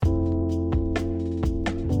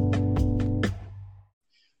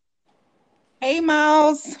Hey,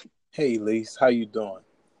 Miles. Hey, Lise, how you doing?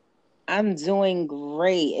 I'm doing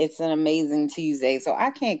great. It's an amazing Tuesday, so I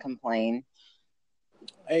can't complain.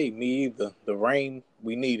 Hey, me either. The rain,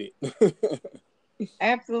 we need it.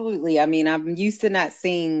 Absolutely. I mean, I'm used to not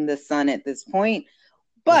seeing the sun at this point,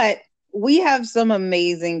 but we have some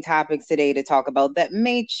amazing topics today to talk about that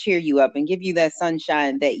may cheer you up and give you that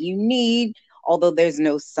sunshine that you need, although there's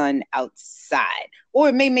no sun outside. Or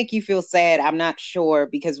it may make you feel sad. I'm not sure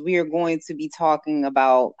because we are going to be talking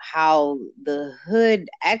about how the hood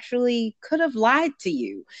actually could have lied to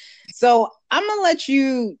you. So I'm going to let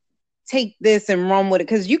you take this and run with it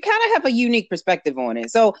because you kind of have a unique perspective on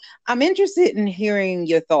it. So I'm interested in hearing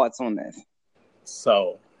your thoughts on this.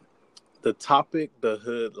 So, the topic, the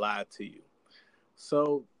hood lied to you.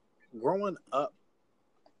 So, growing up,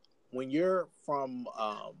 when you're from,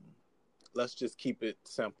 let's just keep it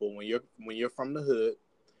simple. When you're from the hood,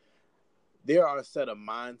 there are a set of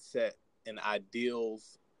mindset and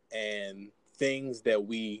ideals and things that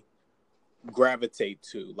we gravitate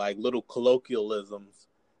to, like little colloquialisms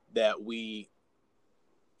that we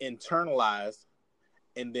internalize,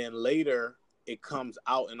 and then later it comes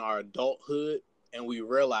out in our adulthood and we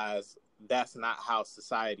realize that's not how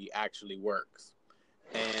society actually works.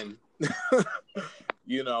 And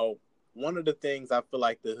you know, one of the things I feel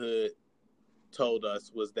like the hood told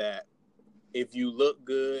us was that if you look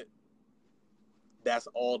good, that's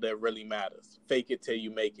all that really matters. Fake it till you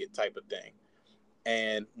make it type of thing.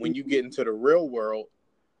 And when you get into the real world,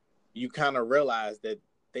 you kind of realize that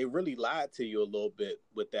they really lied to you a little bit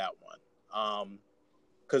with that one.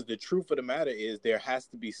 Because the truth of the matter is there has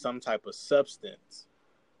to be some type of substance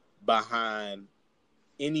behind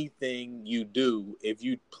anything you do if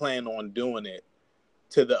you plan on doing it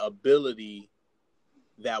to the ability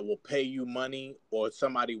that will pay you money or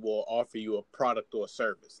somebody will offer you a product or a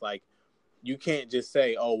service. Like, you can't just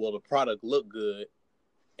say, oh, well, the product look good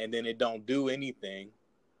and then it don't do anything,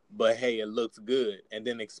 but hey, it looks good, and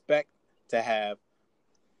then expect to have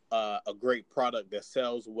a great product that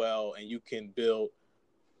sells well and you can build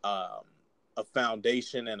a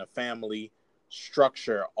foundation and a family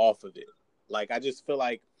structure off of it. Like, I just feel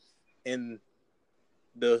like in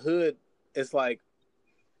the hood, it's like,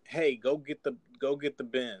 hey, go get the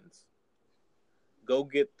Benz, go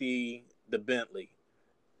get the Bentley,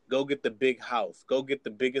 go get the big house, go get the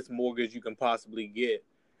biggest mortgage you can possibly get,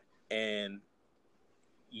 and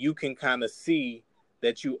you can kind of see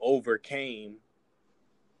that you overcame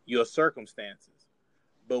your circumstances.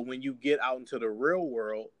 But when you get out into the real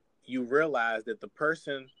world, you realize that the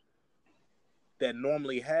person that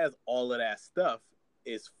normally has all of that stuff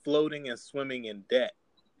is floating and swimming in debt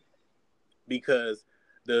because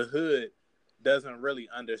the hood doesn't really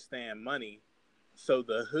understand money. So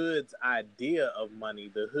the hood's idea of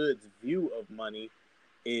money, the hood's view of money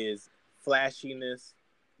is flashiness,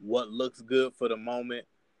 what looks good for the moment,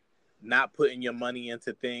 not putting your money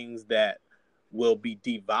into things that will be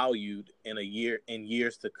devalued in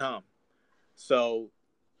years to come. So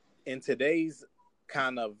in today's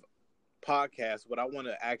kind of podcast, what I want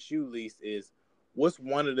to ask you, Lise, is what's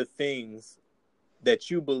one of the things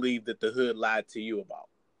that you believe that the hood lied to you about?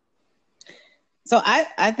 So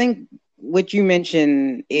I think what you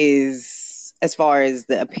mentioned is, as far as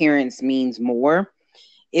the appearance means more,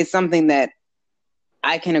 is something that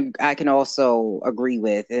I can also agree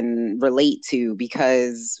with and relate to,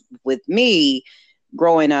 because with me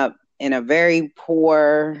growing up in a very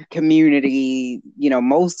poor community,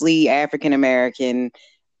 mostly African American,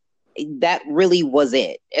 that really was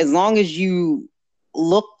it. As long as you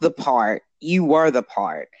looked the part, you were the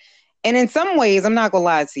part. And in some ways, I'm not gonna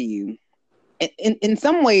lie to you, in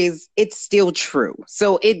some ways it's still true.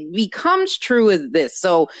 So it becomes true as this.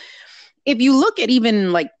 So if you look at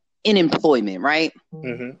even like in employment, right?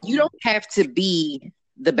 Mm-hmm. You don't have to be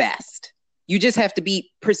the best. You just have to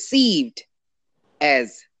be perceived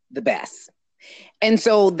as the best. And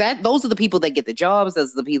so that those are the people that get the jobs,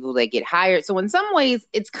 those are the people that get hired. So in some ways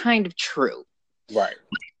it's kind of true. Right.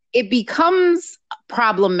 It becomes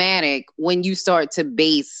problematic when you start to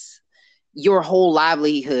base your whole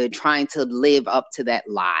livelihood trying to live up to that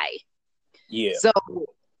lie. Yeah. So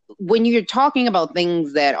when you're talking about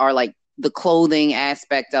things that are like the clothing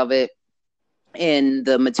aspect of it and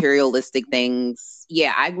the materialistic things,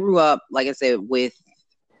 yeah, I grew up, like I said, with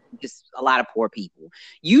just a lot of poor people.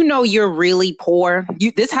 You're really poor.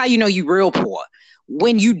 This how you know you're real poor.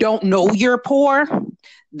 When you don't know you're poor,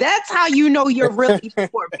 that's how you know you're really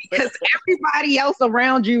poor, because everybody else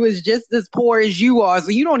around you is just as poor as you are. So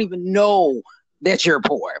you don't even know that you're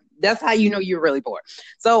poor. That's how you know you're really poor.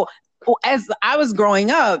 So as I was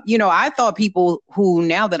growing up, I thought people who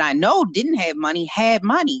now that I know didn't have money had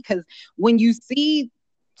money. Because when you see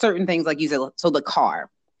certain things, like you said, so the car,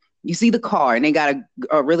 you see the car and they got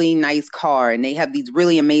a really nice car and they have these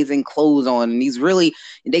really amazing clothes on and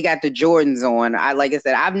they got the Jordans on. Like I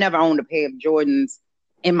said, I've never owned a pair of Jordans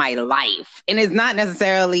in my life. And it's not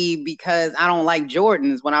necessarily because I don't like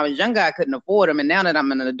Jordans. When I was younger, I couldn't afford them. And now that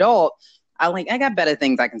I'm an adult, I got better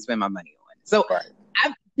things I can spend my money on. So right.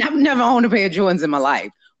 I've never owned a pair of Jordans in my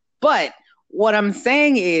life. But what I'm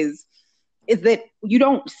saying is that you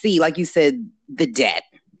don't see, like you said, the debt.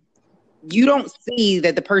 You don't see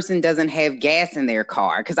that the person doesn't have gas in their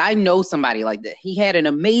car. Because I know somebody like that. He had an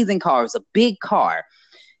amazing car. It was a big car.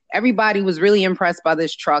 Everybody was really impressed by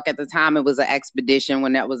this truck. At the time, it was an Expedition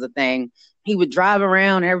when that was a thing. He would drive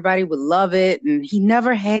around. Everybody would love it. And he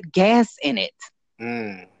never had gas in it.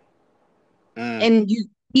 And you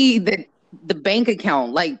see that the bank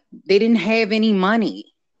account, like they didn't have any money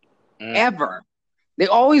ever. They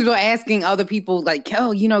always were asking other people like,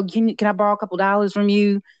 oh, can I borrow a couple dollars from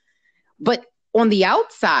you? But on the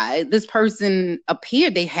outside, this person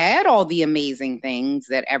appeared, they had all the amazing things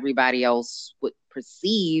that everybody else would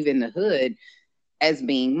perceive in the hood as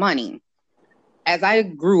being money. As I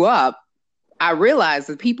grew up, I realized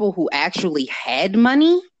that people who actually had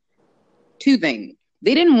money, two things.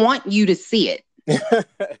 They didn't want you to see it.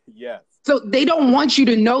 Yes. So they don't want you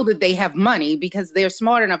to know that they have money because they're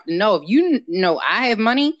smart enough to know if you know I have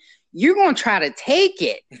money, you're going to try to take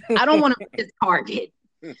it. I don't want to be a target.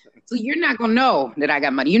 So you're not going to know that I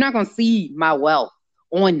got money. You're not going to see my wealth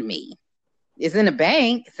on me. It's in the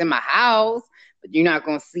bank. It's in my house. But you're not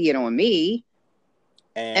going to see it on me.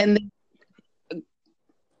 And go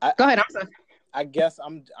ahead. I'm sorry. I guess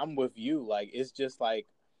I'm with you. Like, it's just like,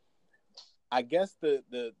 I guess the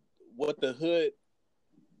what the hood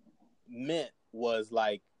meant was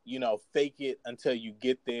like, fake it until you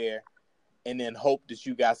get there and then hope that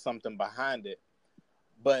you got something behind it.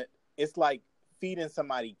 But it's like feeding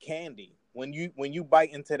somebody candy. When you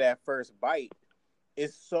bite into that first bite,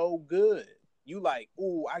 it's so good. You like,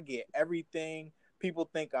 ooh, I get everything. People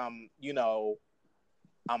think I'm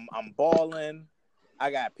balling.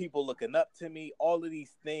 I got people looking up to me. All of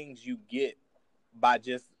these things you get by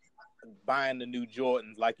just buying the new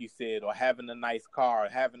Jordans, like you said, or having a nice car, or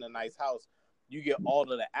having a nice house. You get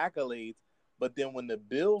all of the accolades, but then when the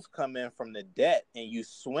bills come in from the debt and you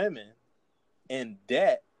swimming in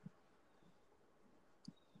debt,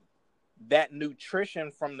 that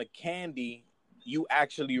nutrition from the candy, you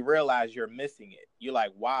actually realize you're missing it. You're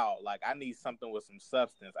like, wow, like I need something with some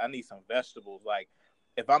substance. I need some vegetables. Like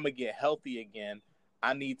if I'm gonna get healthy again,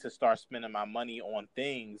 I need to start spending my money on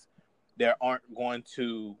things that aren't going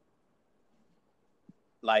to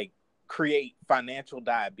like create financial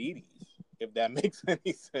diabetes, if that makes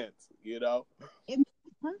any sense, It makes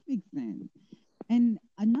perfect sense. And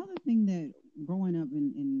another thing that growing up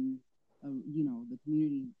in the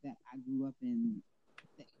community that I grew up in,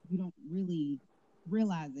 that you don't really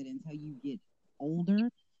realize it until you get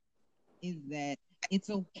older, is that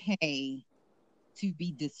it's okay to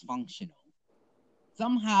be dysfunctional.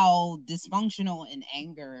 Somehow dysfunctional and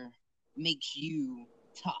anger makes you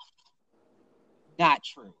tough. Not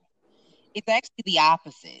true. It's actually the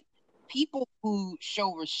opposite. People who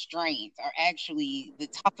show restraint are actually the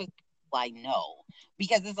toughest people I know,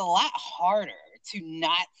 because it's a lot harder to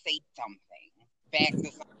not say something back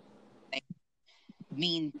to something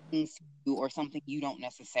mean things to you or something you don't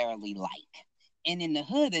necessarily like. And in the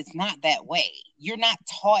hood, it's not that way. You're not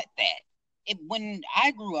taught that. When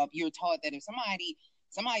I grew up, you're taught that if somebody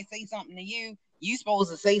say something to you, you're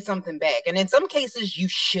supposed to say something back. And in some cases, you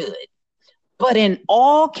should. But in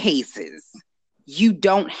all cases, you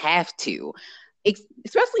don't have to.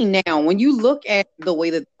 Especially now, when you look at the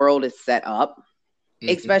way that the world is set up,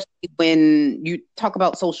 especially when you talk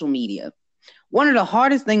about social media, one of the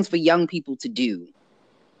hardest things for young people to do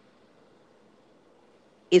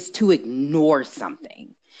is to ignore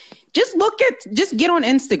something. Just get on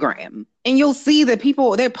Instagram and you'll see that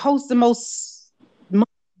they post the most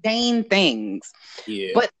mundane things.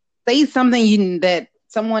 Yeah. But say something that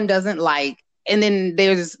someone doesn't like, and then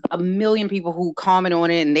there's a million people who comment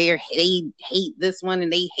on it and they hate this one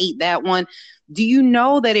and they hate that one. Do you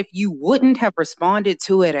know that if you wouldn't have responded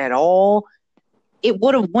to it at all, it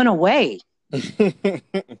would have went away? The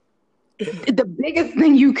biggest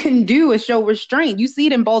thing you can do is show restraint. You see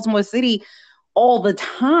it in Baltimore City all the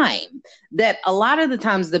time, that a lot of the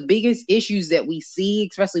times the biggest issues that we see,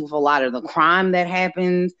 especially with a lot of the crime that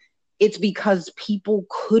happens, it's because people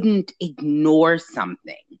couldn't ignore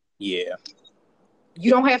something. Yeah.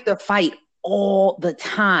 You don't have to fight all the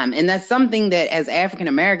time. And that's something that as African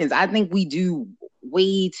Americans, I think we do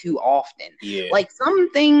way too often. Yeah. Like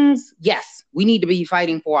some things, yes, we need to be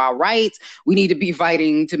fighting for our rights. We need to be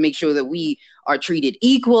fighting to make sure that we are treated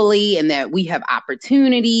equally and that we have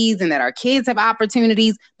opportunities and that our kids have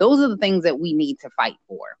opportunities. Those are the things that we need to fight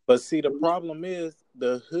for. But see, the problem is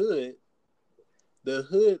the hood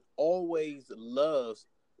always loves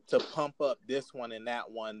to pump up this one and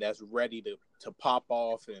that one that's ready to pop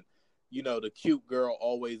off. And, you know, the cute girl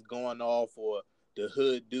always going off, or the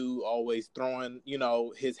hood dude always throwing, you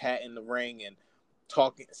know, his hat in the ring and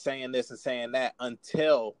talking, saying this and saying that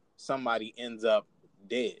until somebody ends up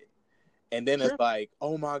dead. And then it's like,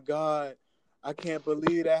 oh my God, I can't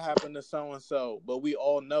believe that happened to so-and-so. But we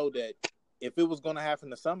all know that if it was going to happen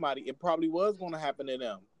to somebody, it probably was going to happen to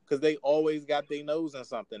them, because they always got their nose in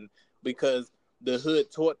something, because the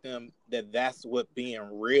hood taught them that that's what being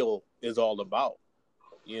real is all about,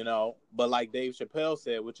 you know. But like Dave Chappelle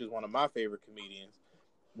said, which is one of my favorite comedians,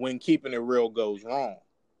 when keeping it real goes wrong,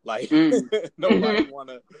 like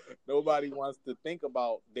nobody wants to think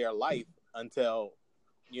about their life until,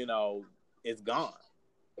 you know, it's gone.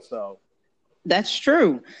 So that's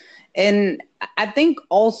true. And I think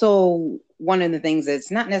also one of the things that's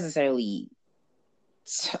not necessarily,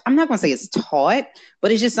 I'm not going to say it's taught,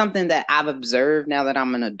 but it's just something that I've observed now that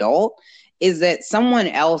I'm an adult, is that someone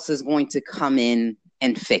else is going to come in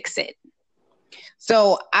and fix it.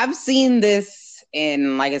 So I've seen this,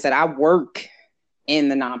 and like I said, I work in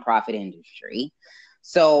the nonprofit industry.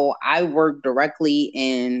 So I work directly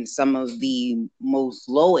in some of the most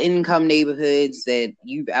low income neighborhoods that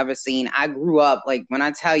you've ever seen. I grew up, like when I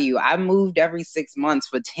tell you, I moved every 6 months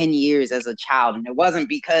for 10 years as a child. And it wasn't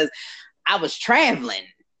because I was traveling.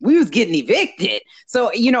 We was getting evicted.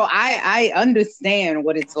 So, you know, I understand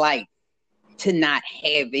what it's like to not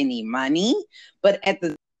have any money. But at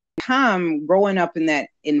the time, growing up in that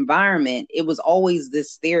environment, it was always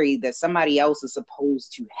this theory that somebody else is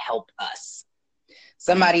supposed to help us.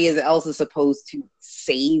 Somebody else is supposed to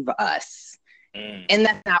save us. And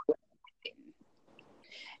that's not what happened.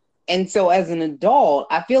 And so as an adult,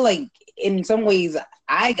 I feel like in some ways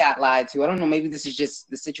I got lied to. I don't know, maybe this is just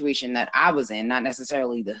the situation that I was in, not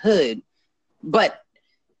necessarily the hood, but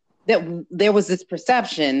that there was this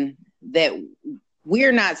perception that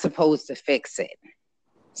we're not supposed to fix it.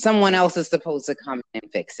 Someone else is supposed to come and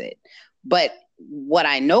fix it. But what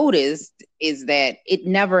I noticed is that it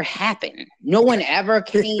never happened. No one ever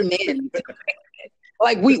came in to fix it.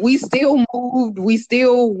 Like we still moved, we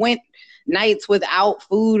still went nights without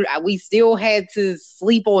food, we still had to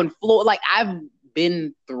sleep on floor. Like I've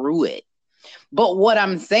been through it. But what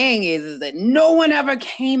I'm saying is that no one ever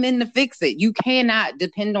came in to fix it. You cannot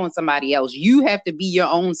depend on somebody else. You have to be your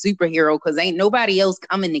own superhero, because ain't nobody else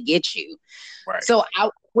coming to get you. Right. So I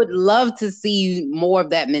would love to see more of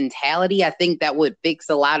that mentality. I think that would fix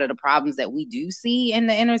a lot of the problems that we do see in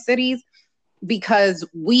the inner cities, because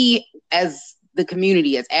we as the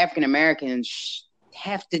community, as African Americans,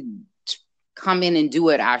 have to come in and do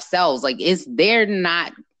it ourselves. Like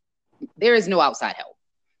there is no outside help.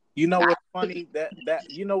 You know what's funny? That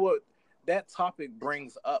you know what that topic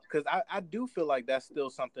brings up, because I do feel like that's still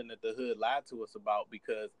something that the hood lied to us about,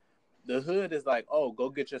 because the hood is like, oh, go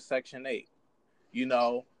get your Section 8. You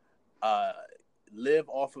know, live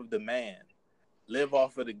off of the man, live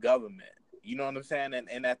off of the government. You know what I'm saying?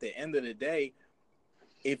 And at the end of the day,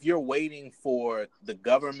 if you're waiting for the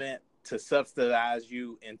government to subsidize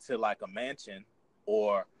you into like a mansion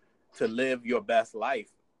or to live your best life,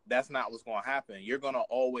 that's not what's going to happen. You're going to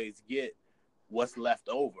always get what's left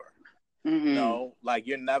over. Mm-hmm. You know, like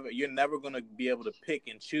you're never going to be able to pick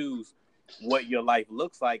and choose what your life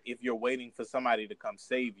looks like if you're waiting for somebody to come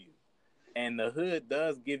save you. And the hood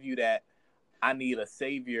does give you that I need a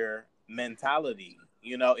savior mentality.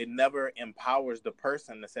 You know, it never empowers the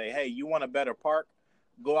person to say, hey, you want a better park?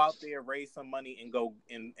 Go out there, raise some money and go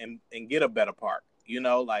and get a better park. You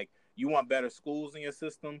know, like you want better schools in your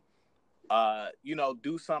system? You know,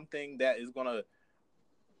 do something that is going to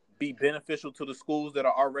be beneficial to the schools that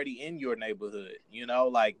are already in your neighborhood. You know,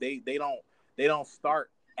 like they don't start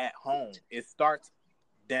at home. It starts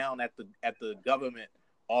down at the government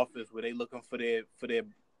office where they looking for their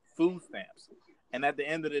food stamps. And at the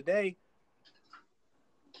end of the day,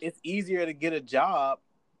 it's easier to get a job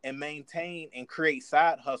and maintain and create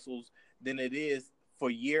side hustles than it is for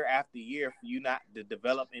year after year for you not to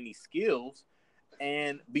develop any skills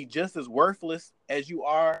and be just as worthless as you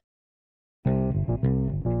are.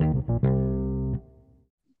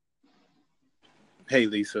 Hey,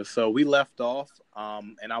 Lisa. So we left off,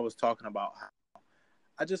 and I was talking about how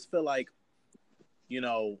I just feel like, you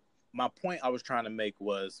know, my point I was trying to make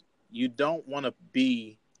was you don't want to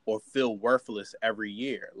be or feel worthless every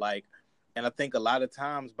year. Like, and I think a lot of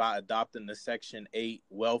times by adopting the Section 8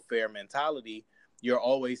 welfare mentality, you're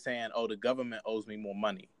always saying, oh, the government owes me more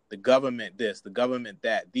money. The government this, the government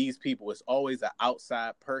that. These people, it's always an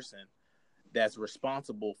outside person that's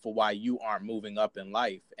responsible for why you aren't moving up in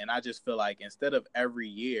life. And I just feel like instead of every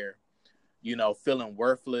year, you know, feeling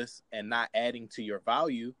worthless and not adding to your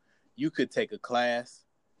value, you could take a class,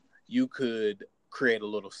 you could create a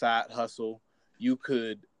little side hustle, you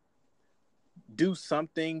could do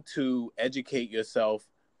something to educate yourself,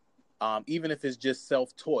 even if it's just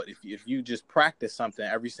self-taught. If you just practice something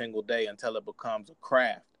every single day until it becomes a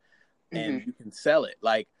craft, and you can sell it.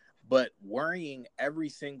 Like, but worrying every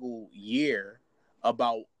single year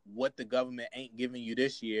about what the government ain't giving you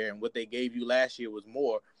this year and what they gave you last year was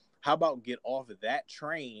more. How about get off of that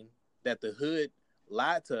train that the hood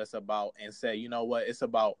lied to us about and say, you know what, it's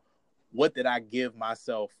about what did I give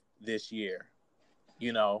myself this year,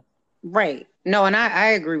 you know? Right. No, and I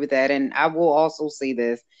agree with that. And I will also say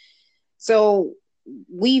this. So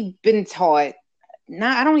we've been taught,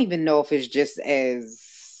 now I don't even know if it's just as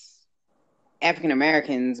African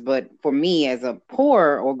Americans, but for me as a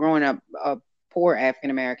poor or growing up a poor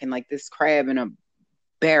African American, like this crab in a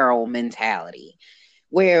barrel mentality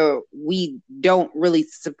where we don't really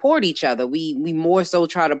support each other. We more so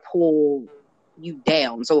try to pull you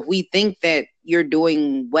down. So if we think that you're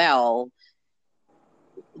doing well,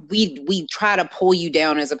 we try to pull you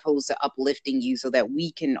down as opposed to uplifting you so that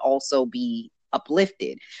we can also be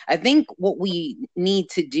uplifted. I think what we need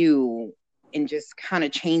to do and just kind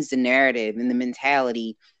of change the narrative and the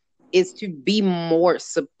mentality is to be more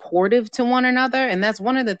supportive to one another. And that's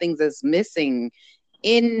one of the things that's missing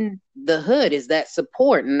in the hood, is that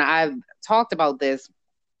support. And I've talked about this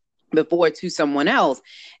before to someone else,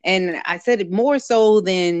 and I said more so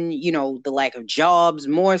than, you know, the lack of jobs,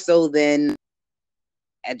 more so than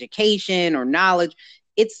education or knowledge,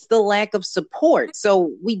 it's the lack of support.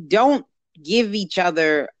 So we don't give each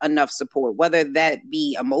other enough support, whether that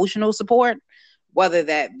be emotional support, whether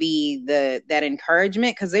that be that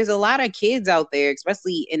encouragement, because there's a lot of kids out there,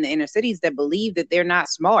 especially in the inner cities, that believe that they're not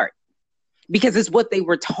smart because it's what they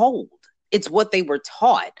were told. It's what they were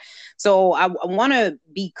taught. So I want to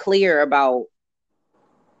be clear about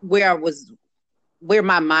where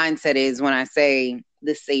my mindset is when I say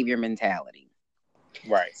the savior mentality.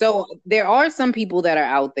 Right. So there are some people that are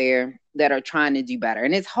out there that are trying to do better,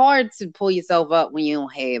 and it's hard to pull yourself up when you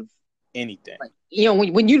don't have anything. Like, you know,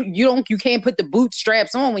 when you can't put the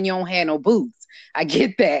bootstraps on when you don't have no boots. I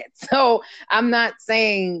get that. So I'm not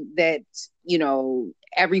saying that, you know,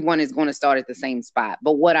 everyone is going to start at the same spot.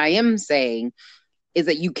 But what I am saying is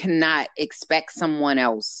that you cannot expect someone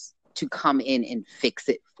else to come in and fix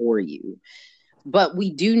it for you. But we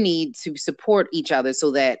do need to support each other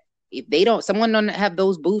so that if someone don't have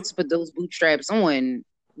those boots, put those bootstraps on,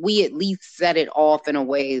 we at least set it off in a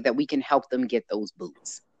way that we can help them get those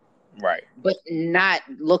boots. Right. But not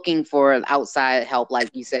looking for outside help,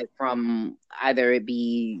 like you said, from either it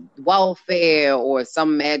be welfare or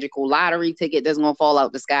some magical lottery ticket that's going to fall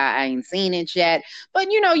out the sky. I ain't seen it yet. But,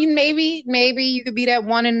 you know, maybe you could be that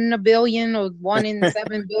 1 in a billion or 1 in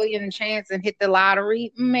 7 billion chance and hit the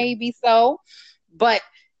lottery. Maybe so. But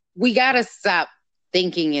we got to stop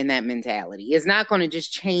thinking in that mentality. It's not going to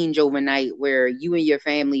just change overnight where you and your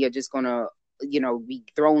family are just going to, you know, be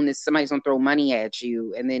thrown this, somebody's gonna throw money at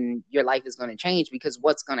you and then your life is going to change, because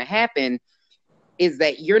what's going to happen is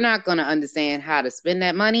that you're not going to understand how to spend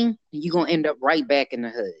that money. You're going to end up right back in the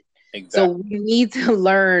hood. Exactly. So we need to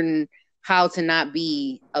learn how to not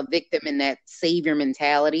be a victim in that savior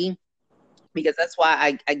mentality, because that's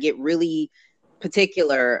why I get really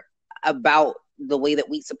particular about the way that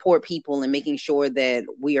we support people and making sure that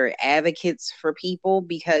we are advocates for people.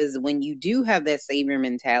 Because when you do have that savior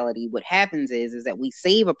mentality, what happens is that we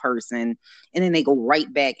save a person and then they go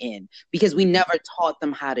right back in because we never taught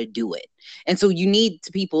them how to do it. And so you need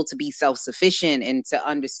people to be self-sufficient and to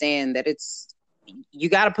understand that you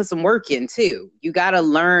got to put some work in too. You got to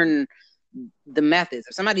learn the methods.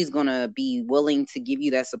 If somebody's going to be willing to give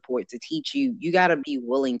you that support to teach you, you got to be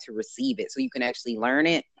willing to receive it so you can actually learn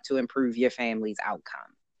it to improve your family's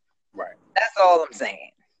outcome. Right. That's all I'm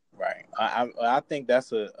saying. Right. I think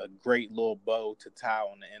that's a great little bow to tie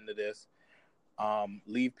on the end of this.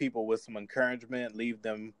 Leave people with some encouragement, leave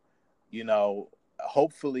them, you know,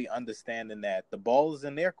 hopefully understanding that the ball is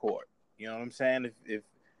in their court. You know what I'm saying?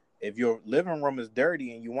 If your living room is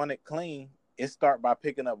dirty and you want it clean, it start by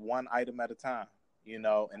picking up one item at a time, you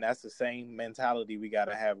know, and that's the same mentality we got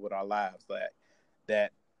to have with our lives.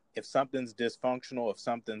 That if something's dysfunctional, if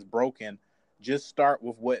something's broken, just start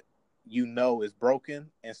with what you know is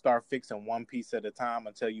broken and start fixing one piece at a time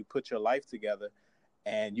until you put your life together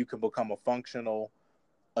and you can become a functional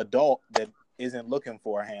adult that isn't looking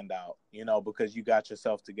for a handout, because you got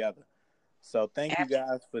yourself together. So thank you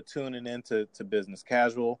guys for tuning in to Business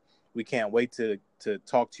Casual. We can't wait to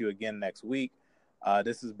talk to you again next week.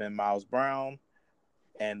 This has been Miles Brown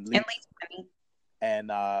and Lisa.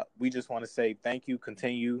 And we just want to say thank you.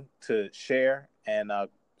 Continue to share and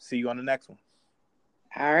see you on the next one.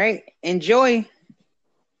 All right. Enjoy.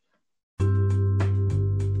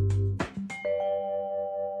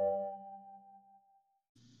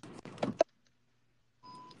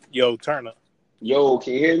 Yo, Turner. Yo,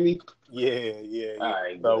 can you hear me? Yeah. All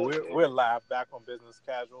right. So we're live back on Business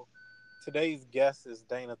Casual. Today's guest is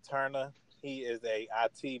Dana Turner. He is a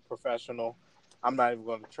IT professional. I'm not even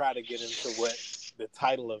going to try to get into what the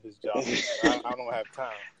title of his job is. I don't have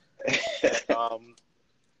time.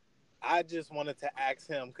 I just wanted to ask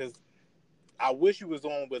him because I wish he was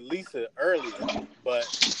on with Lisa earlier, but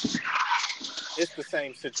it's the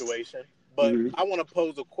same situation. But I want to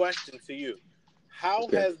pose a question to you. How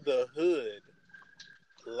has the hood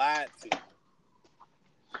lied to you?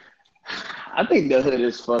 I think the hood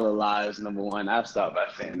is full of lies, number one. I'll start by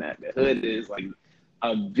saying that. The hood is like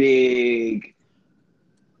a big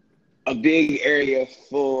area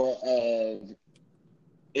full of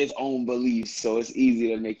its own beliefs, so it's easy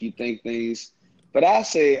to make you think things. But I'll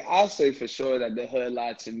say for sure that the hood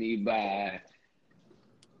lied to me by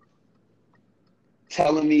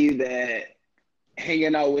telling me that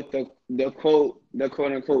hanging out with the quote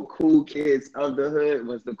unquote cool kids of the hood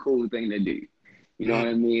was the cool thing to do. You know what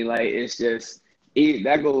I mean? Like, it's just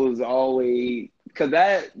that goes all the way, because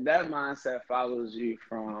that mindset follows you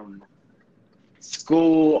from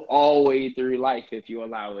school all the way through life if you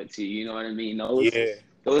allow it to. You know what I mean?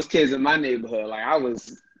 Those kids in my neighborhood, like, I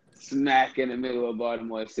was smack in the middle of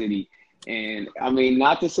Baltimore City, and I mean,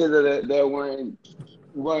 not to say that there weren't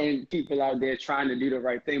people out there trying to do the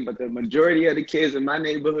right thing, but the majority of the kids in my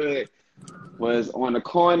neighborhood was on the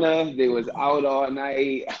corner. They was out all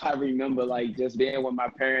night. I remember like just being with my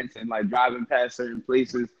parents and like driving past certain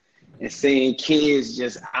places and seeing kids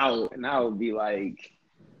just out, and I would be like,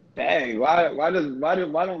 dang, why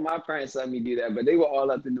don't my parents let me do that? But they were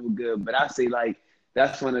all up to no good. But I say, like,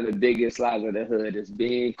 that's one of the biggest lies of the hood, is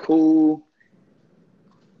being cool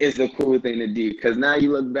is the cool thing to do. Because now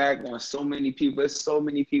you look back on so many people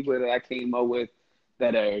that I came up with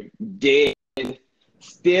that are dead,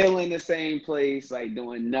 still in the same place, like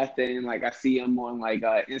doing nothing. Like, I see them on like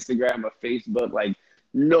Instagram or Facebook, like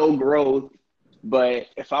no growth. But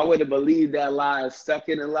if I would have believed that lie, stuck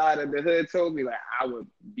in the lie that the hood told me, like, I would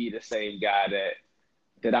be the same guy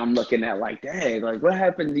that I'm looking at like, dang, like, what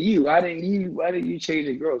happened to you? Why didn't you change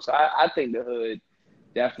and grow? So I think the hood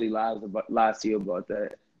definitely lies to you about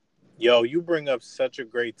that. Yo, you bring up such a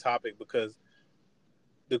great topic, because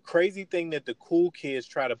the crazy thing that the cool kids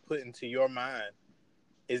try to put into your mind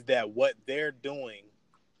is that what they're doing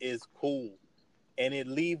is cool, and it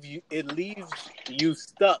leaves you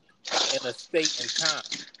stuck in a state and time.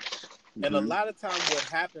 And a lot of times what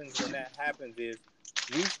happens when that happens is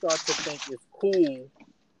we start to think it's cool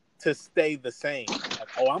to stay the same. Like,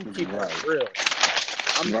 oh, I'm keeping it real.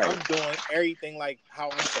 I'm doing everything like how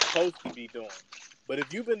I'm supposed to be doing. But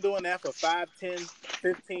if you've been doing that for 5, 10,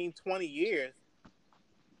 15, 20 years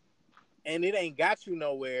and it ain't got you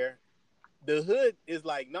nowhere, the hood is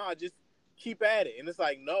like, nah, just keep at it. And it's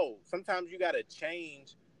like, no, sometimes you got to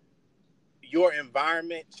change your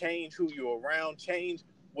environment, change who you're around, change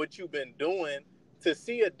what you've been doing to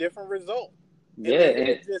see a different result. And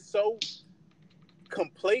it's just so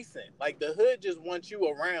complacent. Like, the hood just wants you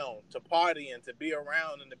around to party and to be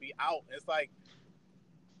around and to be out. It's like,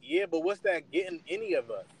 yeah, but what's that getting any of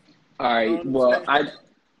us? All right. Well,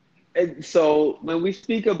 so when we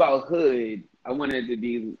speak about hood, I wanted to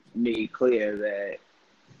be made clear that,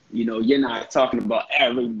 you know, you're not talking about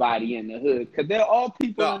everybody in the hood, because there are all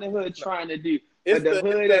people in the hood trying to do. It's the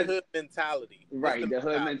hood mentality. Right, the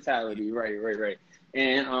hood mentality. Right.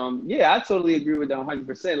 And I totally agree with that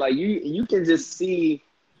 100%. Like, you can just see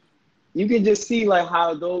like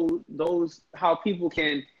how people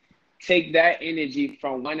can take that energy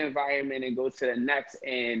from one environment and go to the next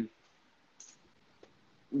and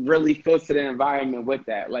really filter the environment with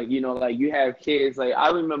that. Like, you know, like, you have kids, like, I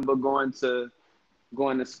remember going to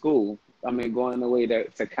school. I mean, going away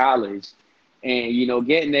to college, and, you know,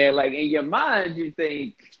 getting there, like, in your mind, you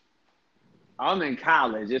think, I'm in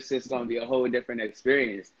college. It's just going to be a whole different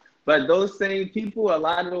experience. But those same people, a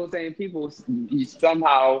lot of those same people,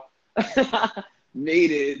 somehow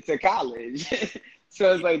made it to college.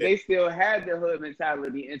 So it's like they still had the hood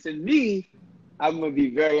mentality. And to me, I'm gonna be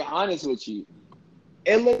very honest with you.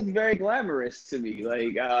 It looked very glamorous to me.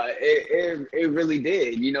 Like it really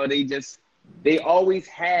did. You know, they always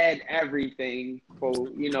had everything for,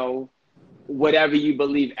 you know, whatever you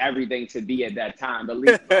believe everything to be at that time. But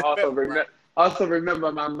Right. also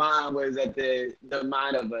remember my mom was at the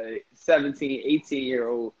mind of a 17,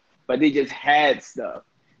 18-year-old, but they just had stuff.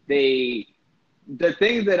 They the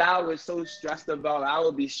things that I was so stressed about, I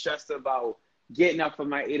would be stressed about getting up for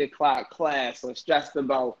my 8 o'clock class or stressed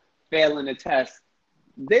about failing a test.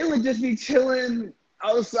 They would just be chilling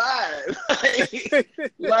outside,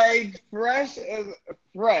 like fresh as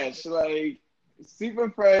fresh, like super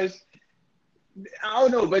fresh. I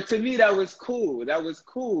don't know, but to me that was cool. That was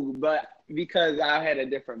cool, but because I had a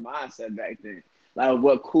different mindset back then, like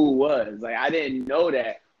what cool was. Like I didn't know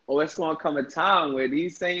that. Oh, it's gonna come a time where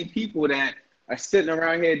these same people that are sitting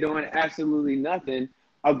around here doing absolutely nothing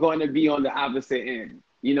are going to be on the opposite end.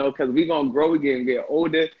 You know, because we're gonna grow, we're gonna get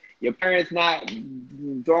older. Your parents not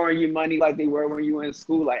throwing you money like they were when you were in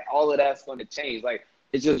school. Like all of that's gonna change. Like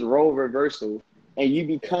it's just role reversal, and you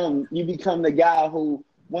become the guy who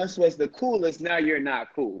once was the coolest, now you're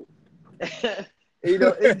not cool. You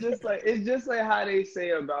know, it's just like how they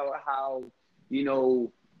say about how, you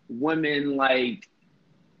know, women like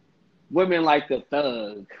the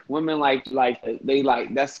thug, women they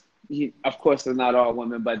like that's of course it's not all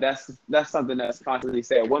women, but that's something that's constantly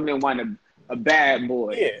said. Women want a bad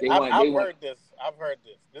boy. Yeah, They I've want heard this. I've heard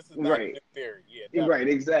this. This is not a right. new theory. Yeah, Right, definitely.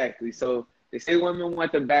 exactly. So they say women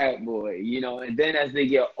want the bad boy, you know, and then as they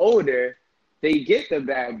get older, they get the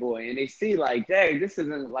bad boy and they see like, dang, this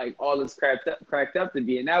isn't like all it's cracked up to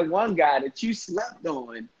be. And that one guy that you slept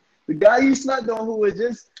on, the guy you slept on who was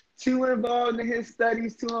just too involved in his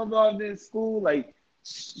studies, too involved in school, like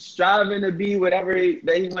striving to be whatever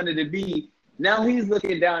that he wanted to be. Now he's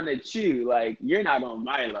looking down at you like you're not on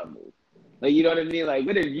my level. Like, you know what I mean? Like,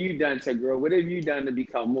 what have you done to grow? What have you done to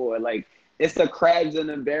become more? Like, it's the crabs in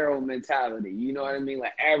the barrel mentality. You know what I mean?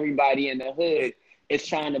 Like, everybody in the hood is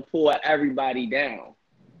trying to pull everybody down.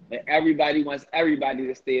 Like, everybody wants everybody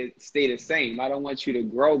to stay the same. I don't want you to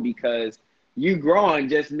grow because you growing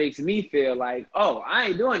just makes me feel like, oh, I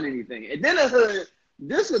ain't doing anything. And then the hood,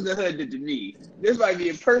 this was the hood did to me. This might be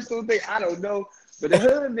a personal thing. I don't know. But the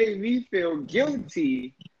hood made me feel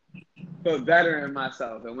guilty for bettering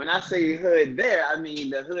myself. And when I say hood there, I mean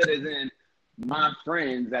the hood is in my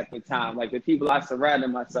friends at the time, like the people I surrounded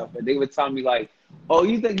myself with. They would tell me like, oh,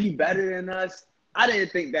 you think you better than us? I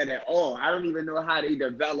didn't think that at all. I don't even know how they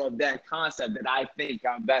developed that concept that I think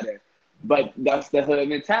I'm better. But that's the hood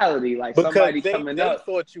mentality. Like Because somebody coming they up.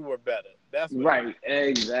 thought you were better. That's what it is. Right.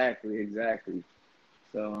 Exactly.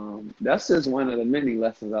 So that's just one of the many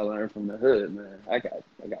lessons I learned from the hood, man. I got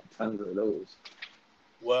tons of those.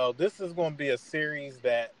 Well, this is going to be a series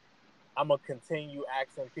that I'm gonna continue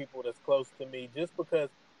asking people that's close to me, just because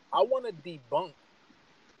I want to debunk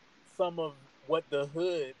some of what the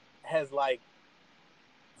hood has like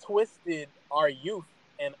twisted our youth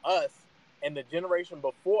and us and the generation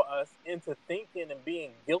before us into thinking and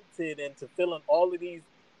being guilted into feeling all of these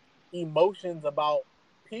emotions about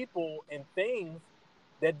people and things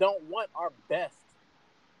that don't want our best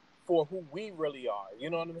for who we really are. You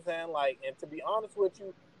know what I'm saying? Like, and to be honest with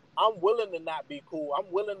you, I'm willing to not be cool.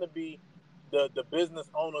 I'm willing to be the business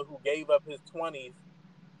owner who gave up his 20s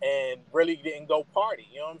and really didn't go party.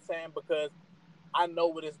 You know what I'm saying? Because I know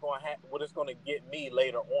what it's going to what it's going to get me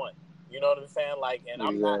later on. You know what I'm saying? Like, and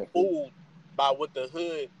I'm not Exactly. fooled by what the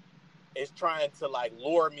hood is trying to like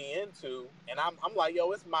lure me into. And I'm like,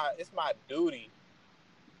 yo, it's my duty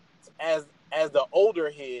as the older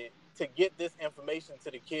head to get this information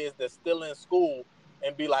to the kids that's still in school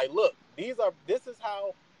and be like, look, this is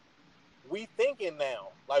how we thinking now.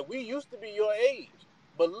 Like, we used to be your age,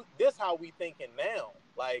 but this how we thinking now.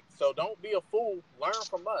 Like, so don't be a fool. Learn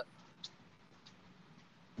from us.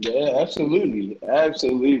 Yeah,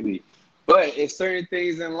 absolutely. But it's certain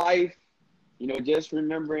things in life, you know, just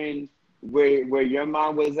remembering where your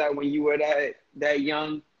mom was at when you were that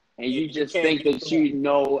young, and Yeah, you you just can't think be that fooled. you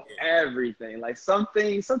know Yeah, everything. Like some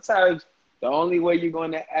things, sometimes the only way you're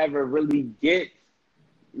going to ever really get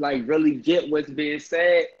what's being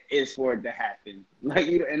said is for it to happen. Like,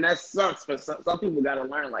 you know, and that sucks for some people. Got to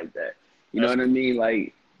learn like that. You know that's what I true. mean?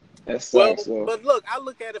 Like that Well, sucks. So but look, I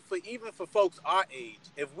look at it for even for folks our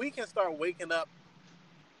age. If we can start waking up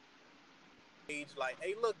age like,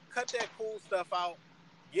 hey, look, cut that cool stuff out,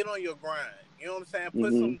 get on your grind. You know what I'm saying?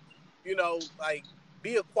 Put hmm some, like,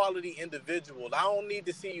 be a quality individual. I don't need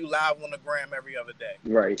to see you live on the gram every other day.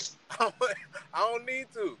 right. I don't need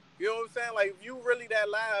to. You know what I'm saying? Like, if you really that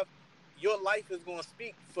live, your life is gonna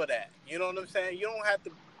speak for that. You know what I'm saying? You don't have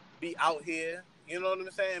to be out here. You know what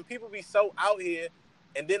I'm saying? People be so out here,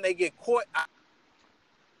 and then they get caught,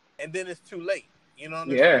 and then it's too late. You know what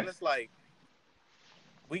I'm saying? It's like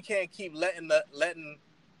we can't keep letting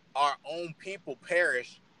our own people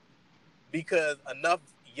perish because enough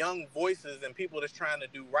young voices and people that's trying to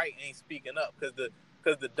do right ain't speaking up.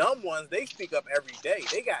 Because the dumb ones, they speak up every day.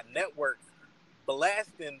 They got networks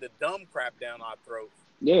blasting the dumb crap down our throats.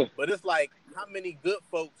 Yeah. But it's like, how many good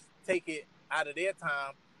folks take it out of their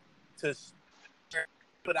time to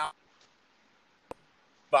put out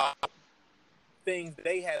about things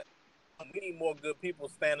they have? We need more good people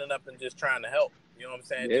standing up and just trying to help. You know what I'm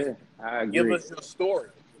saying? Yeah, just I agree. give us your story.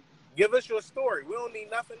 Give us your story. We don't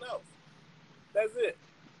need nothing else. That's it.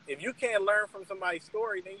 If you can't learn from somebody's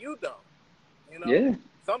story, then you don't. You know? Yeah.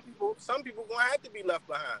 Some people gonna have to be left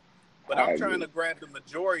behind. But I'm trying to grab the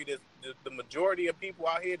majority of people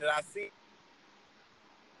out here that I see,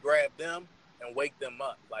 grab them and wake them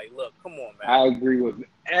up. Like, look, come on, man. I agree with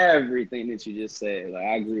everything that you just said. Like,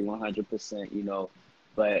 I agree 100%, you know,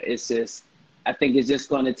 but it's just, I think it's just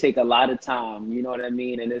going to take a lot of time, you know what I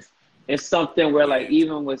mean? And it's something where, like,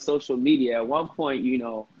 even with social media, at one point, you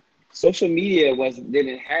know, social media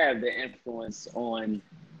didn't have the influence on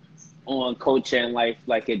culture and life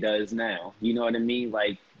like it does now. You know what I mean?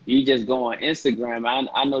 Like, you just go on Instagram.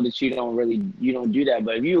 I know that you don't do that,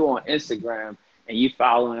 but if you go on Instagram and you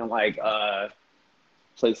following like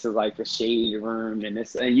places like the Shade Room and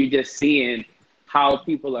you just seeing how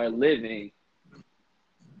people are living.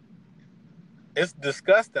 It's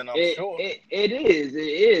disgusting, I'm sure. It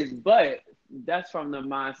is, but that's from the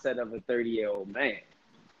mindset of a 30-year-old man.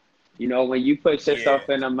 You know, when you put yourself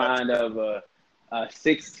in the mind of a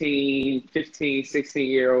 15,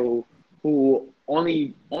 16-year-old who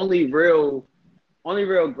only real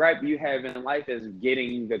gripe you have in life is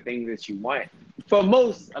getting the things that you want. For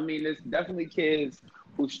most, I mean, there's definitely kids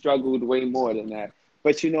who struggled way more than that.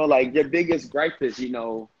 But, you know, like, your biggest gripe is, you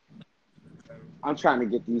know, I'm trying to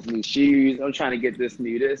get these new shoes. I'm trying to get this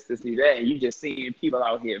new that. And you just seeing people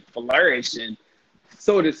out here flourishing,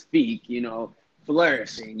 so to speak, you know,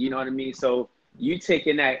 flourishing. You know what I mean? So you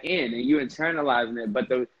taking that in and you internalizing it. But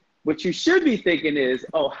what you should be thinking is,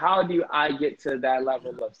 oh, how do I get to that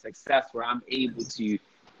level of success where I'm able to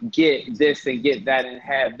get this and get that and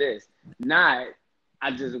have this? Not, I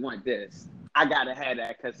just want this. I got to have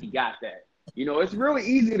that because he got that. You know, it's really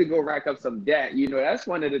easy to go rack up some debt. You know, that's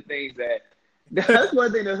one of the things that's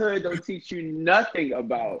one thing the hood don't teach you nothing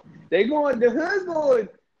about. They gonna let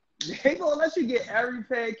you get every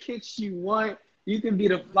pair of kicks you want. You can be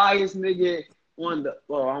the flyest nigga on the,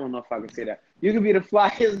 well, I don't know if I can say that. You can be the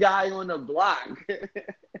flyest guy on the block.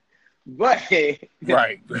 But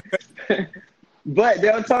right. But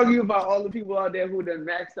they'll talk to you about all the people out there who done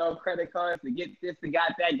maxed out credit cards to get this and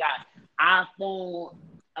got that, got iPhone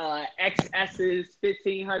XS's,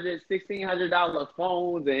 $1,500, $1,600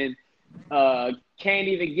 phones, and can't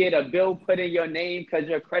even get a bill put in your name because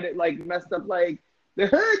your credit like messed up. Like, the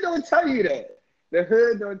hood don't tell you that. The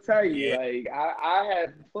hood don't tell you. Yeah. Like, I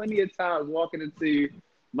had plenty of times walking into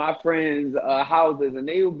my friends' houses, and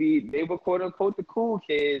they were quote unquote the cool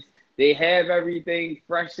kids. They have everything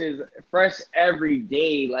fresh every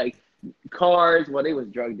day, like cars. Well, they was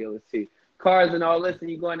drug dealers too. Cars and all this, and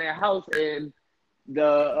you go in their house and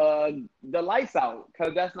the lights out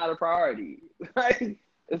because that's not a priority. Like,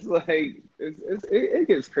 it's like it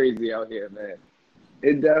gets crazy out here, man.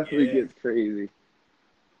 It definitely gets crazy.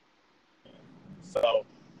 So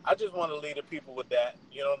I just want to leave the people with that.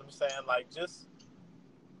 You know what I'm saying? Like, just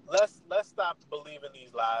let's stop believing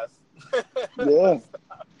these lies. Yeah.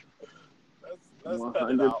 Let's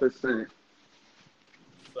 100%.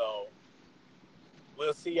 So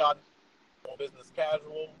we'll see y'all on Business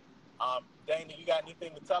Casual. Dana, you got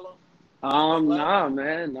anything to tell them? Nah,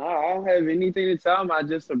 man. Nah, I don't have anything to tell them. I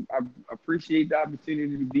just I appreciate the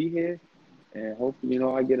opportunity to be here, and hopefully, you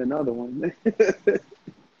know, I get another one.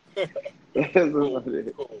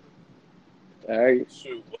 Cool. All right.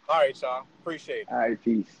 Shoot. Well, all right, y'all. Appreciate it. All right,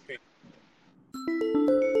 peace.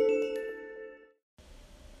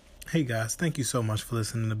 Hey guys, thank you so much for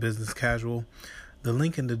listening to Business Casual. The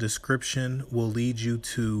link in the description will lead you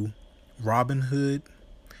to Robinhood,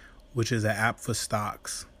 which is an app for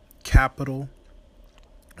stocks, Capital,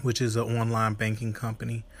 which is an online banking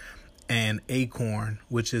company, and Acorn,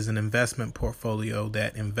 which is an investment portfolio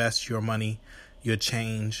that invests your money, your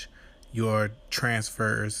change, your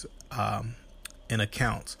transfers in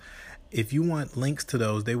accounts. If you want links to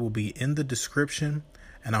those, they will be in the description,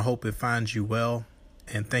 and I hope it finds you well.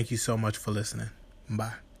 And thank you so much for listening.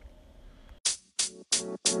 Bye.